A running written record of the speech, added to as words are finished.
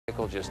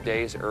vehicle just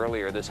days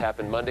earlier. This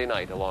happened Monday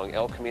night along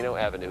El Camino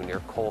Avenue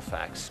near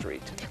Colfax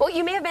Street. Well,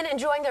 you may have been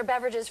enjoying their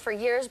beverages for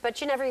years,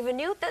 but you never even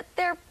knew that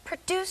they're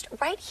produced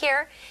right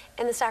here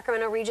in the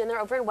Sacramento region. They're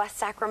over in West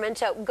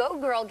Sacramento. Go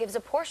Girl gives a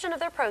portion of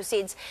their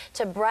proceeds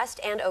to breast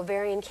and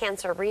ovarian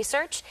cancer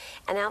research.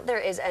 And now there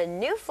is a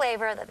new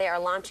flavor that they are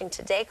launching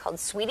today called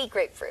Sweetie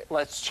Grapefruit.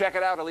 Let's check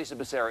it out. Elisa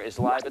Becerra is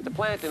live at the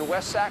plant in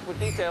West Sac with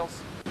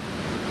details.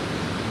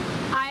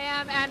 I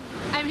am, and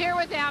I'm here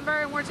with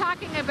Amber, and we're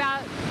talking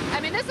about, I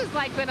mean, this has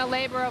like been a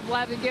labor of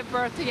love to give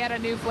birth to yet a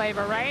new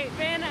flavor, right? It's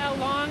been a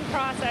long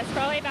process,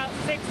 probably about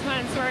 6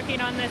 months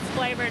working on this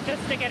flavor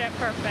just to get it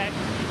perfect.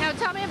 Now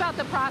tell me about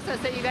the process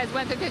that you guys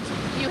went through, because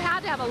you had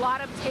to have a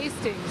lot of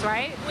tastings,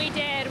 right? We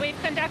did. We've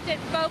conducted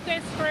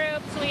focus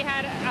groups. We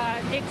had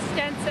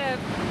extensive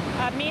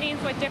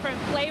meetings with different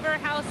flavor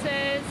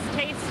houses,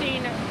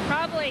 tasting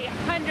probably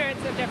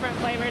hundreds of different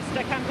flavors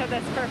to come to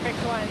this perfect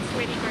one,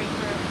 Sweetie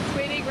Grapefruit.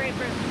 Sweetie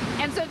Grapefruit.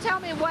 And so tell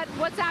me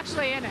what's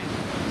actually in it.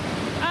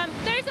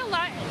 There's a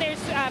lot. There's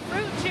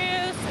fruit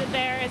juice,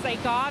 there is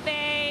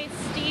agave,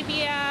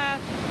 stevia,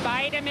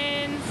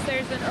 vitamins,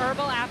 there's an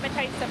herbal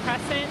appetite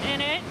suppressant in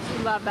it.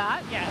 You love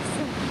that? Yes.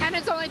 And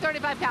it's only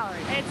 35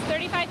 calories. It's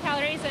 35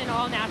 calories and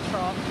all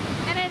natural.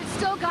 And it's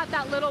still got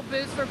that little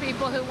boost for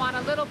people who want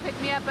a little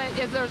pick-me-up, but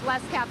if there's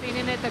less caffeine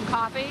in it than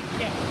coffee?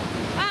 Yeah.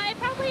 It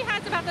probably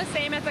has about the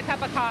same as a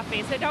cup of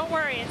coffee, so don't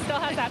worry, it still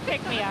has that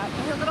pick-me-up.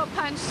 A little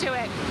punch to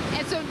it.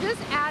 And so this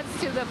adds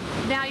to the,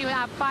 now you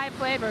have 5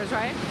 flavors,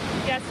 right?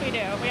 Yes, we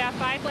do. We have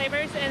 5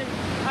 flavors, and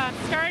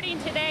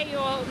starting today, you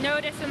will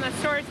notice in the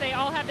stores they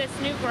all have this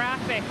new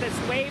graphic, this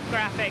wave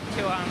graphic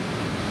to them.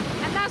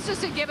 And that's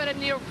just to give it a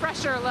new,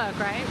 fresher look,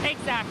 right?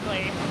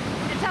 Exactly.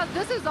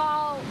 This is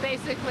all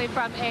basically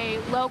from a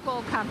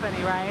local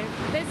company, right?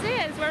 This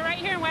is. We're right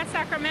here in West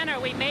Sacramento.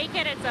 We make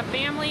it. It's a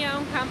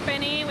family-owned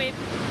company. We've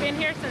been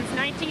here since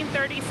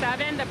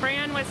 1937. The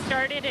brand was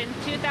started in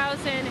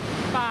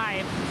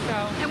 2005.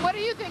 And what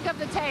do you think of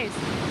the taste?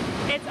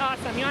 It's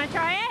awesome. You want to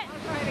try it? I'll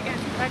try it again.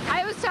 Okay.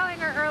 I was telling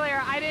her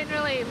earlier I didn't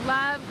really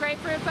love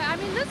grapefruit, but I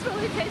mean this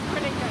really tastes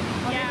pretty good.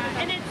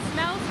 Yeah, and it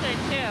smells good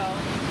too.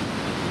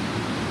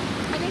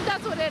 I think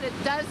that's what it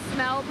does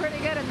smell pretty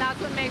good, and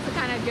that's what makes it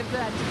kind of gives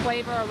that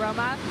flavor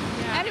aroma.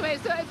 Yeah. Anyway,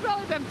 so it's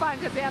really been fun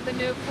because they have the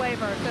new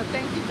flavor, so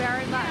thank you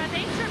very much. Yeah,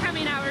 thanks for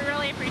coming out. We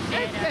really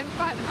appreciate it. It's been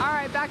fun. All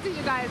right, back to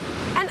you guys.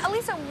 And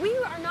Elisa, we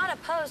are not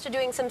opposed to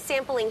doing some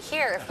sampling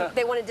here if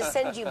they wanted to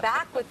send you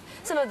back with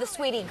some of the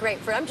Sweetie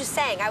Grapefruit. I'm just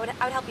saying, I would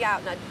help you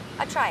out, and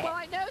I'd try it. Well,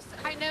 I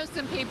know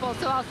some people,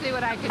 so I'll see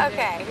what I can do.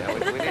 Okay.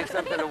 Yeah, we need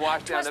something to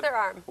wash down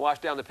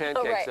the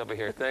pancakes over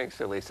here. Thanks,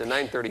 Elisa.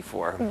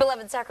 9:34.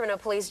 Beloved Sacramento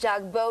Police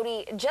Dog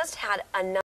Bodie just had another